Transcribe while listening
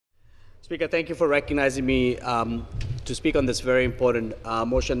Speaker, thank you for recognizing me to speak on this very important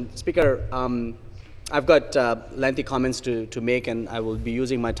motion. Speaker, I've got lengthy comments to make, and I will be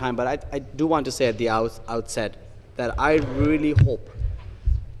using my time, but I do want to say at the outset that I really hope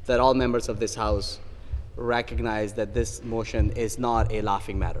that all members of this House recognize that this motion is not a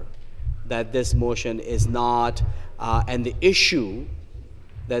laughing matter, that this motion is not, and the issue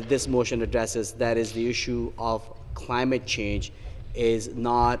that this motion addresses, that is the issue of climate change, is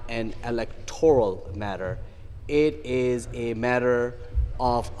not an electoral matter. It is a matter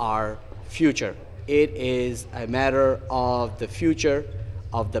of our future. It is a matter of the future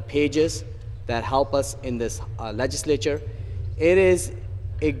of the pages that help us in this legislature. It is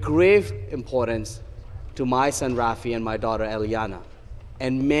a grave importance to my son Rafi and my daughter Eliana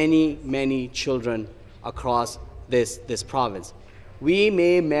and many, many children across this province. We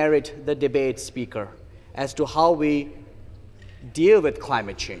may merit the debate, Speaker, as to how we deal with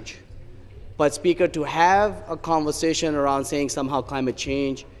climate change. But Speaker, to have a conversation around saying somehow climate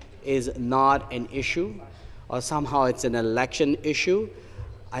change is not an issue or somehow it's an election issue,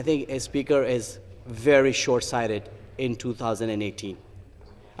 I think a Speaker is very short-sighted in 2018.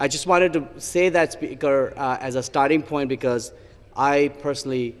 I just wanted to say that, Speaker, as a starting point, because I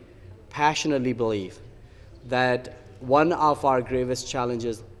personally passionately believe that one of our gravest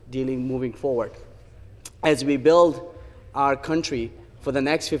challenges moving forward as we build our country for the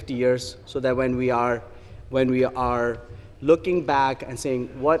next 50 years, so that when we are looking back and saying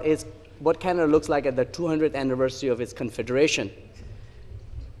what Canada looks like at the 200th anniversary of its confederation,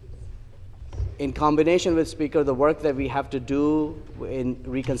 in combination with, Speaker, the work that we have to do in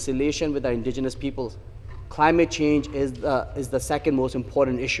reconciliation with our Indigenous peoples, climate change is the second most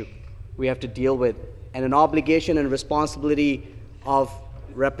important issue we have to deal with, and an obligation and responsibility of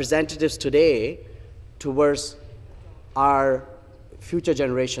representatives today towards our future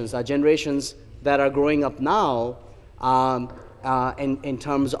generations, our generations that are growing up now, in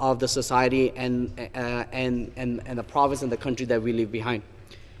terms of the society and the province and the country that we leave behind.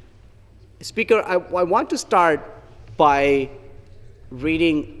 Speaker, I want to start by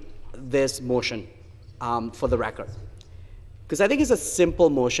reading this motion for the record, because I think it's a simple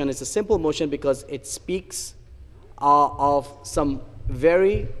motion. It's a simple motion because it speaks of some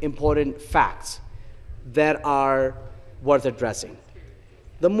very important facts that are worth addressing.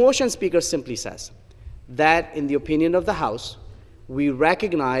 The motion, Speaker, simply says that in the opinion of the House, we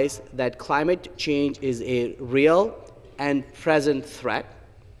recognize that climate change is a real and present threat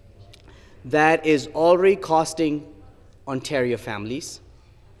that is already costing Ontario families,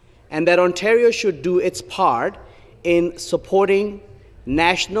 and that Ontario should do its part in supporting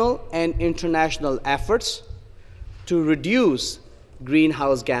national and international efforts to reduce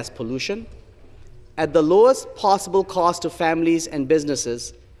greenhouse gas pollution at the lowest possible cost to families and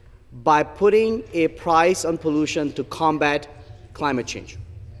businesses by putting a price on pollution to combat climate change.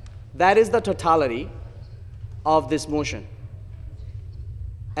 That is the totality of this motion.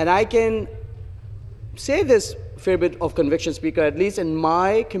 And I can say this fair bit of conviction, Speaker, at least in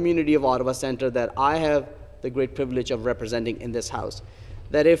my community of Ottawa Centre that I have the great privilege of representing in this House,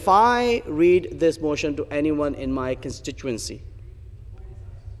 that if I read this motion to anyone in my constituency,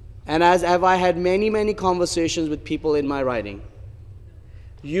 and as have I had many, many conversations with people in my riding,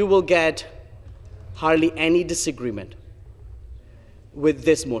 you will get hardly any disagreement with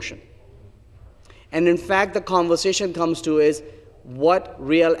this motion. And in fact, the conversation comes to is, what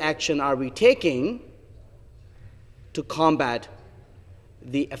real action are we taking to combat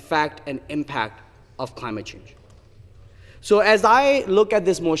the effect and impact of climate change? So as I look at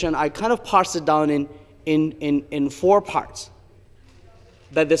this motion, I kind of parse it down in four parts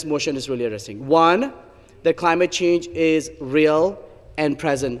that this motion is really addressing. One, that climate change is real and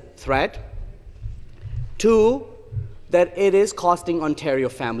present threat. Two, that it is costing Ontario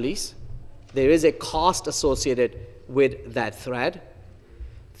families. There is a cost associated with that threat.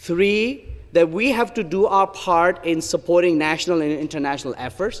 Three, that we have to do our part in supporting national and international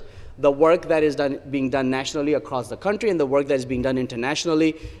efforts, the work that is being done nationally across the country and the work that is being done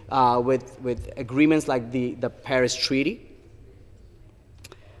internationally with agreements like the Paris Treaty,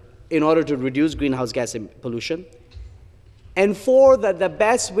 in order to reduce greenhouse gas pollution. And four, that the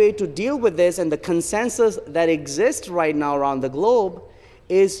best way to deal with this and the consensus that exists right now around the globe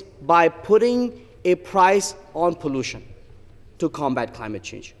is by putting a price on pollution to combat climate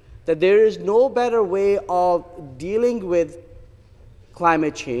change. That there is no better way of dealing with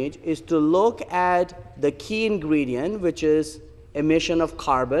climate change is to look at the key ingredient, which is emission of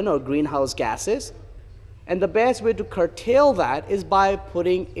carbon or greenhouse gases. And the best way to curtail that is by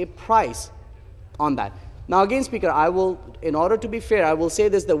putting a price on that. Now again, Speaker, I will, in order to be fair, I will say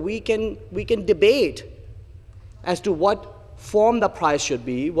this, that we can debate as to what form the price should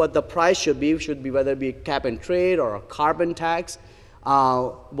be, what the price should be whether it be cap and trade or a carbon tax,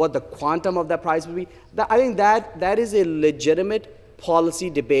 what the quantum of that price would be. I think that is a legitimate policy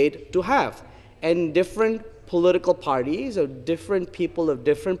debate to have. And different political parties or different people of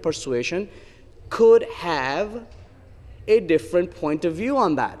different persuasion could have a different point of view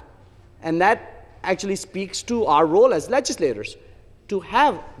on that. And that actually speaks to our role as legislators to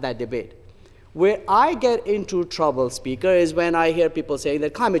have that debate. Where I get into trouble, Speaker, is when I hear people saying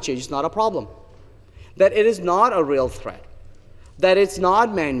that climate change is not a problem, that it is not a real threat, that it's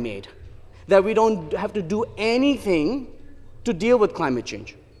not man-made, that we don't have to do anything to deal with climate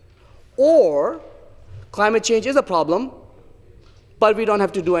change. Or climate change is a problem, but we don't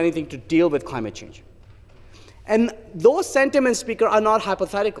have to do anything to deal with climate change. And those sentiments, Speaker, are not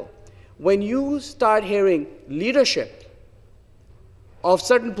hypothetical. When you start hearing leadership of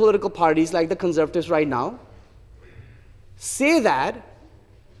certain political parties like the Conservatives right now say that,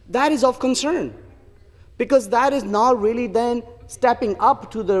 that is of concern, because that is not really then stepping up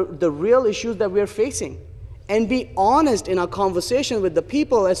to the real issues that we're facing and be honest in our conversation with the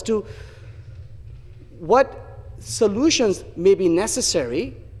people as to what solutions may be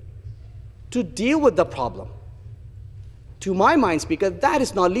necessary to deal with the problem. To my mind, Speaker, that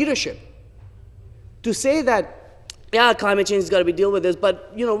is not leadership. To say that, yeah, climate change has got to be dealt with this,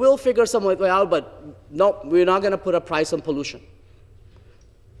 but we'll figure some way out, but no, we're not going to put a price on pollution,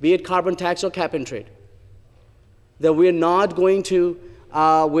 be it carbon tax or cap and trade. That we're not going to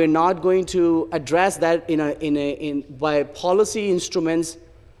address that by policy instruments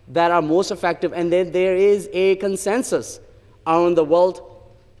that are most effective, and then there is a consensus around the world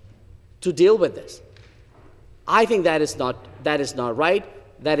to deal with this. I think that is not right.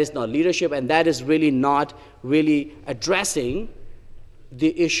 That is not leadership, and that is really not really addressing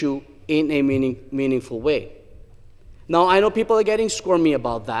the issue in a meaningful way. Now, I know people are getting squirmy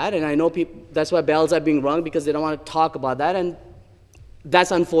about that, and I know that's why bells are being rung, because they don't want to talk about that, and that's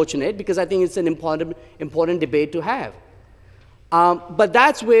unfortunate, because I think it's an important debate to have. But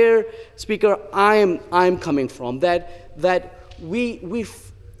that's where, Speaker, I'm coming from, that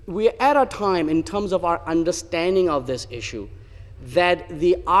we're at a time in terms of our understanding of this issue that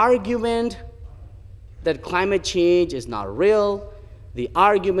the argument that climate change is not real, the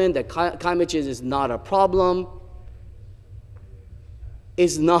argument that climate change is not a problem,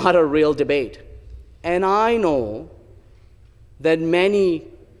 is not a real debate. And I know that many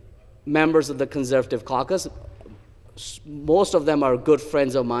members of the Conservative caucus, most of them are good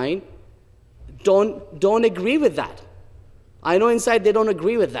friends of mine, don't agree with that. I know inside they don't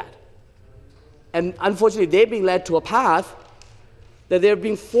agree with that. And unfortunately, they're being led to a path that they're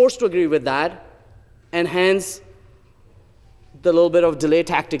being forced to agree with that, and hence the little bit of delay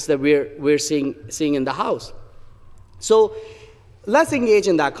tactics that we're seeing in the House. So let's engage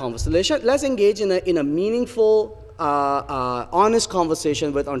in that conversation. Let's engage in a meaningful, honest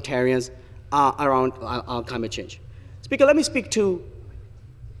conversation with Ontarians around climate change. Speaker, let me speak to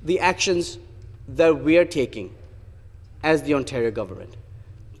the actions that we are taking as the Ontario government,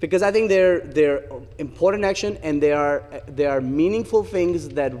 because I think they're important action, and they are meaningful things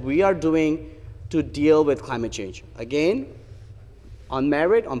that we are doing to deal with climate change. Again, on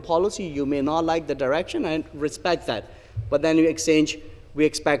merit, on policy, you may not like the direction, and respect that, but then we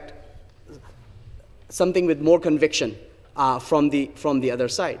expect something with more conviction from the other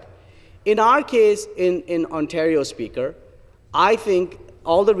side. In our case, in Ontario, Speaker, I think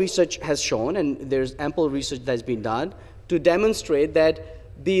all the research has shown, and there's ample research that's been done, to demonstrate that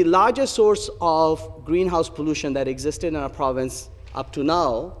the largest source of greenhouse pollution that existed in our province up to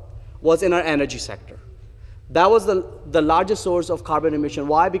now was in our energy sector. That was the largest source of carbon emission.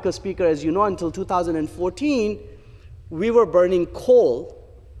 Why? Because, Speaker, as you know, until 2014, we were burning coal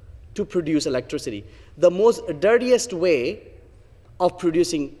to produce electricity. The most dirtiest way of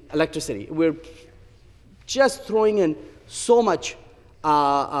producing electricity. We're just throwing in so much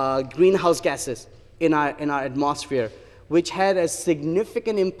greenhouse gases in our atmosphere, which had a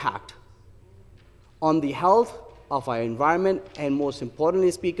significant impact on the health of our environment, and most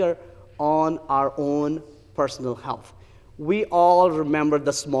importantly, Speaker, on our own personal health. We all remember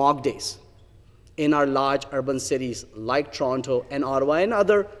the smog days in our large urban cities like Toronto and Ottawa and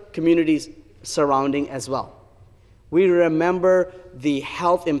other communities surrounding as well. We remember the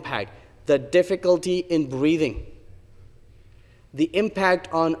health impact, the difficulty in breathing, the impact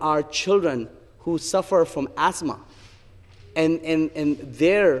on our children who suffer from asthma, and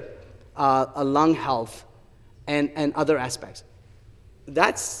their lung health and other aspects.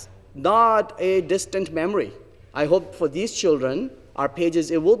 That's not a distant memory. I hope for these children, our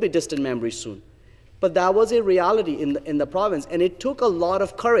pages, it will be distant memory soon. But that was a reality in the province, and it took a lot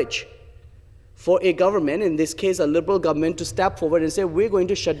of courage for a government, in this case a liberal government, to step forward and say, we're going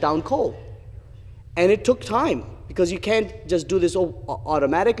to shut down coal. And it took time, because you can't just do this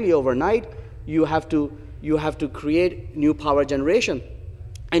automatically overnight. You have to create new power generation.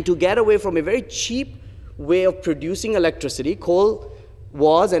 And to get away from a very cheap way of producing electricity, coal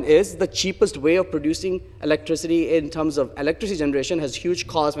was and is the cheapest way of producing electricity in terms of electricity generation, has huge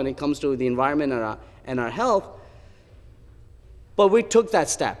costs when it comes to the environment and our health. But we took that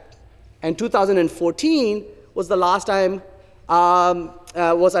step. And 2014 was the last time,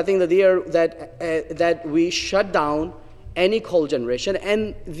 was I think the year that we shut down any coal generation.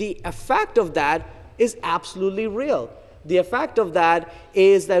 And the effect of that is absolutely real. The effect of that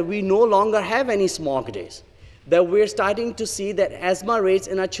is that we no longer have any smog days, that we're starting to see that asthma rates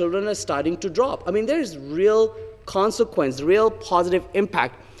in our children are starting to drop. I mean, there is real consequence, real positive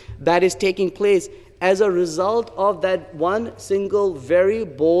impact that is taking place as a result of that one single very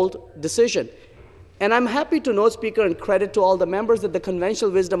bold decision. And I'm happy to note, Speaker, and credit to all the members, that the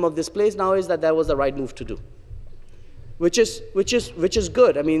conventional wisdom of this place now is that was the right move to do. Which is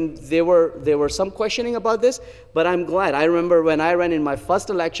good. I mean, there were some questioning about this, but I'm glad. I remember when I ran in my first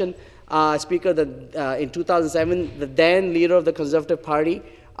election, Speaker, in 2007, the then leader of the Conservative Party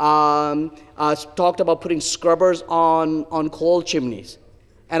talked about putting scrubbers on coal chimneys,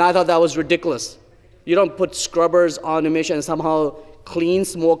 and I thought that was ridiculous. You don't put scrubbers on emission and somehow clean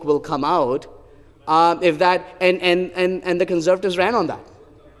smoke will come out. If that and the Conservatives ran on that,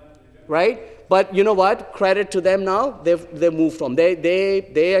 right? But you know what? Credit to them now. They've moved from.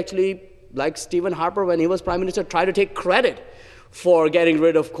 They actually, like Stephen Harper when he was Prime Minister, tried to take credit for getting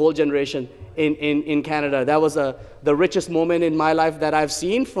rid of coal generation in Canada. That was the richest moment in my life that I've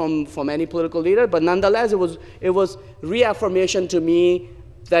seen from any political leader. But nonetheless, it was reaffirmation to me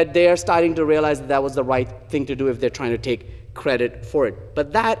that they are starting to realize that was the right thing to do if they're trying to take credit for it.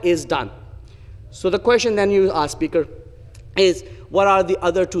 But that is done. So the question then you ask, Speaker, is what are the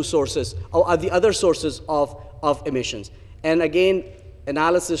other two sources, or are the other sources of emissions? And again,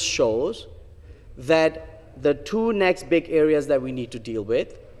 analysis shows that the two next big areas that we need to deal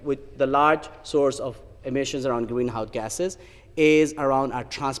with the large source of emissions around greenhouse gases, is around our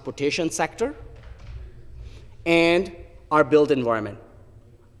transportation sector and our built environment.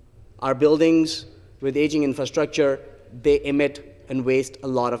 Our buildings with aging infrastructure, they emit and waste a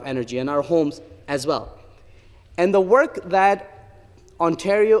lot of energy, and our homes as well. And the work that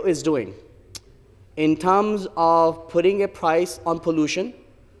Ontario is doing in terms of putting a price on pollution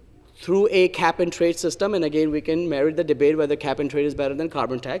through a cap-and-trade system, and again, we can merit the debate whether cap-and-trade is better than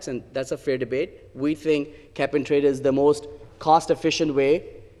carbon tax, and that's a fair debate. We think cap-and-trade is the most cost-efficient way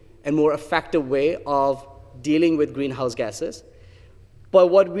and more effective way of dealing with greenhouse gases. But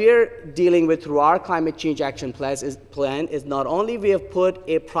what we're dealing with through our climate change action plan is not only we have put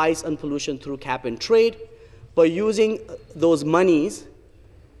a price on pollution through cap-and-trade, but using those monies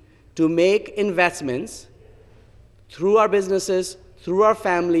to make investments through our businesses, through our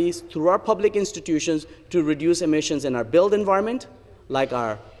families, through our public institutions to reduce emissions in our built environment, like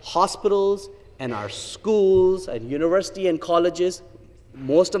our hospitals and our schools and university and colleges.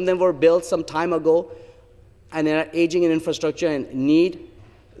 Most of them were built some time ago and are aging in infrastructure and need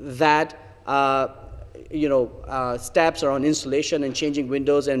that steps around insulation and changing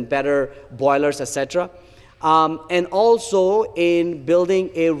windows and better boilers, etc. And also in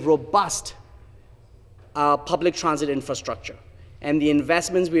building a robust public transit infrastructure. And the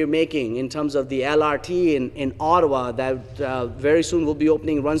investments we are making in terms of the LRT in Ottawa that very soon will be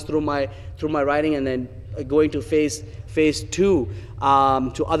opening, runs through my riding, and then going to phase 2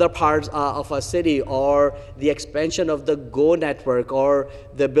 to other parts of our city, or the expansion of the GO network, or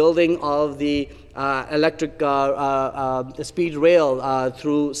the building of the electric speed rail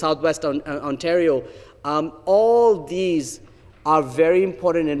through southwest Ontario. All these are very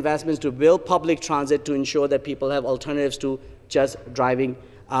important investments to build public transit to ensure that people have alternatives to just driving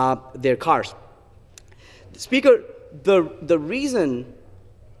their cars. Speaker, the reason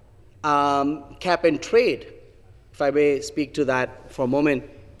cap and trade, if I may speak to that for a moment,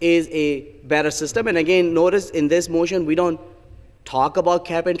 is a better system. And again, notice in this motion, we don't talk about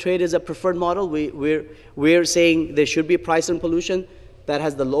cap and trade as a preferred model. We're saying there should be a price on pollution that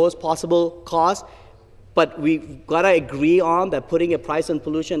has the lowest possible cost. But we've got to agree on that putting a price on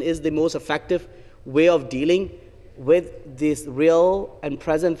pollution is the most effective way of dealing with this real and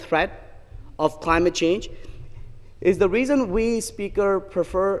present threat of climate change. Is the reason we, Speaker,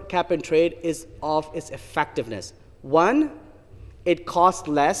 prefer cap and trade is of its effectiveness. One, it costs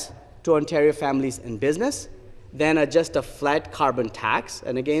less to Ontario families and business, then just a flat carbon tax.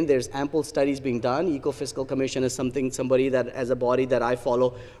 And again, there's ample studies being done. Eco-Fiscal Commission is somebody that, as a body that I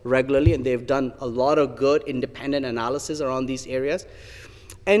follow regularly, and they've done a lot of good independent analysis around these areas.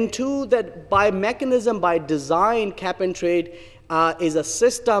 And two, that by mechanism, by design, cap and trade is a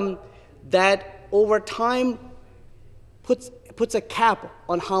system that over time puts a cap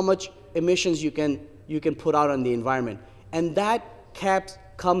on how much emissions you can put out on the environment. And that cap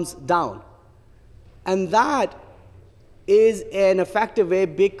comes down. And that is an effective way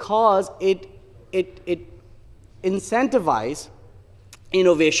because it incentivizes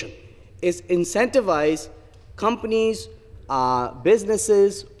innovation. It incentivizes companies,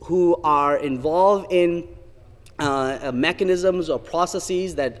 businesses who are involved in mechanisms or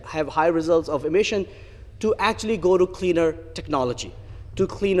processes that have high results of emission to actually go to cleaner technology, to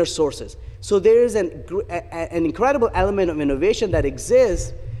cleaner sources. So there is an incredible element of innovation that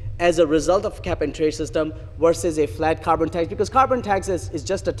exists as a result of cap and trade system versus a flat carbon tax, because carbon tax is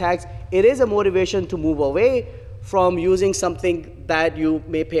just a tax. It is a motivation to move away from using something that you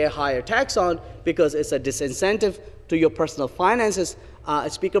may pay a higher tax on because it's a disincentive to your personal finances,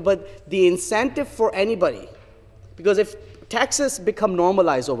 Speaker. But the incentive for anybody, because if taxes become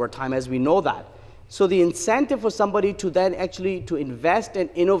normalized over time, as we know that, so the incentive for somebody to then actually to invest and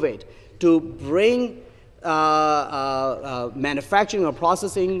innovate, to bring manufacturing or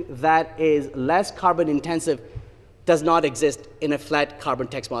processing that is less carbon intensive does not exist in a flat carbon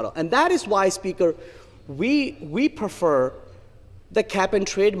tax model. And that is why, Speaker, we prefer the cap and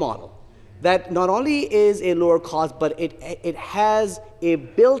trade model, that not only is a lower cost, but it has a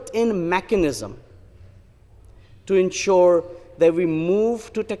built-in mechanism to ensure that we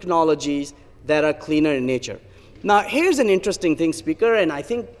move to technologies that are cleaner in nature. Now, here's an interesting thing, Speaker, and I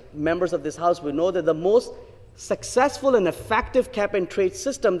think members of this House will know that the most successful and effective cap and trade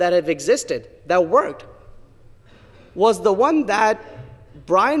system that have existed, that worked, was the one that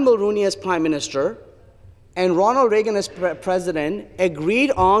Brian Mulroney as Prime Minister and Ronald Reagan as President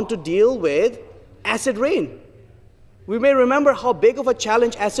agreed on to deal with acid rain. We may remember how big of a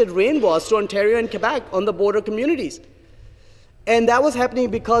challenge acid rain was to Ontario and Quebec on the border communities. And that was happening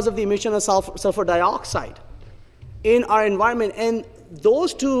because of the emission of sulfur dioxide in our environment. And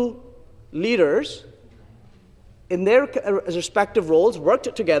those two leaders, in their respective roles,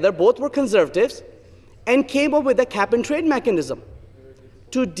 worked together. Both were conservatives and came up with a cap and trade mechanism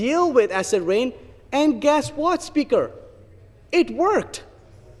to deal with acid rain. And guess what, Speaker? It worked.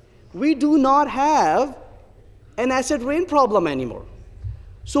 We do not have an acid rain problem anymore.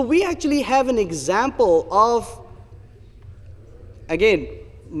 So we actually have an example of, again,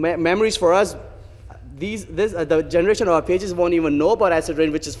 memories for us. The generation of our pages won't even know about acid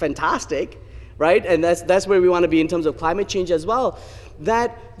rain, which is fantastic, right? And that's where we want to be in terms of climate change as well.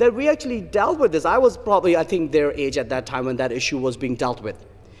 That we actually dealt with this. I was probably, I think, their age at that time when that issue was being dealt with.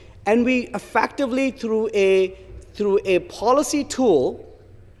 And we effectively, through a policy tool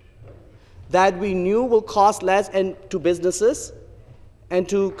that we knew will cost less and to businesses and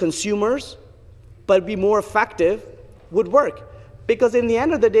to consumers, but be more effective, would work. Because in the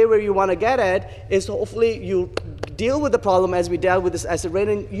end of the day, where you want to get at is hopefully you deal with the problem as we dealt with this acid rain,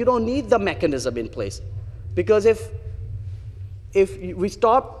 and you don't need the mechanism in place. Because if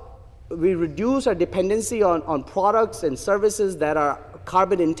we reduce our dependency on products and services that are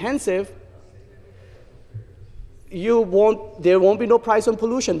carbon intensive, there won't be no price on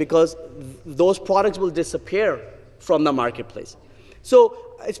pollution because those products will disappear from the marketplace. So,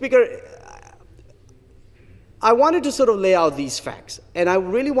 Speaker, I wanted to sort of lay out these facts, and I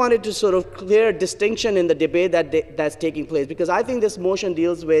really wanted to sort of clear a distinction in the debate that's taking place, because I think this motion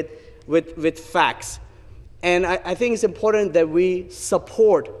deals with facts. And I think it's important that we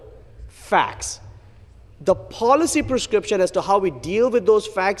support facts. The policy prescription as to how we deal with those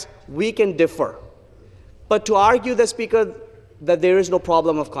facts, we can differ. But to argue, the Speaker, that there is no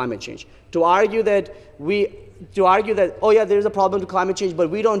problem of climate change, to argue that, oh yeah, there is a problem to climate change, but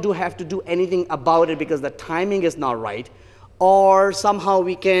we don't have to do anything about it because the timing is not right, or somehow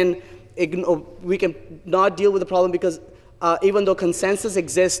we can not deal with the problem because even though consensus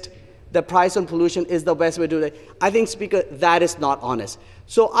exists, the price on pollution is the best way to do it. I think, Speaker, that is not honest.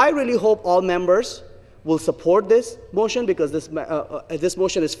 So I really hope all members will support this motion, because this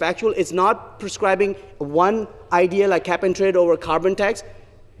motion is factual. It's not prescribing one idea like cap and trade over carbon tax.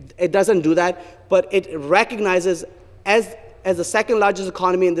 It doesn't do that, but it recognizes, as the second largest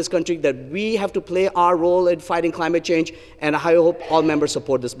economy in this country, that we have to play our role in fighting climate change, and I hope all members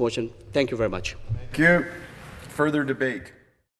support this motion. Thank you very much. Thank you. Further debate.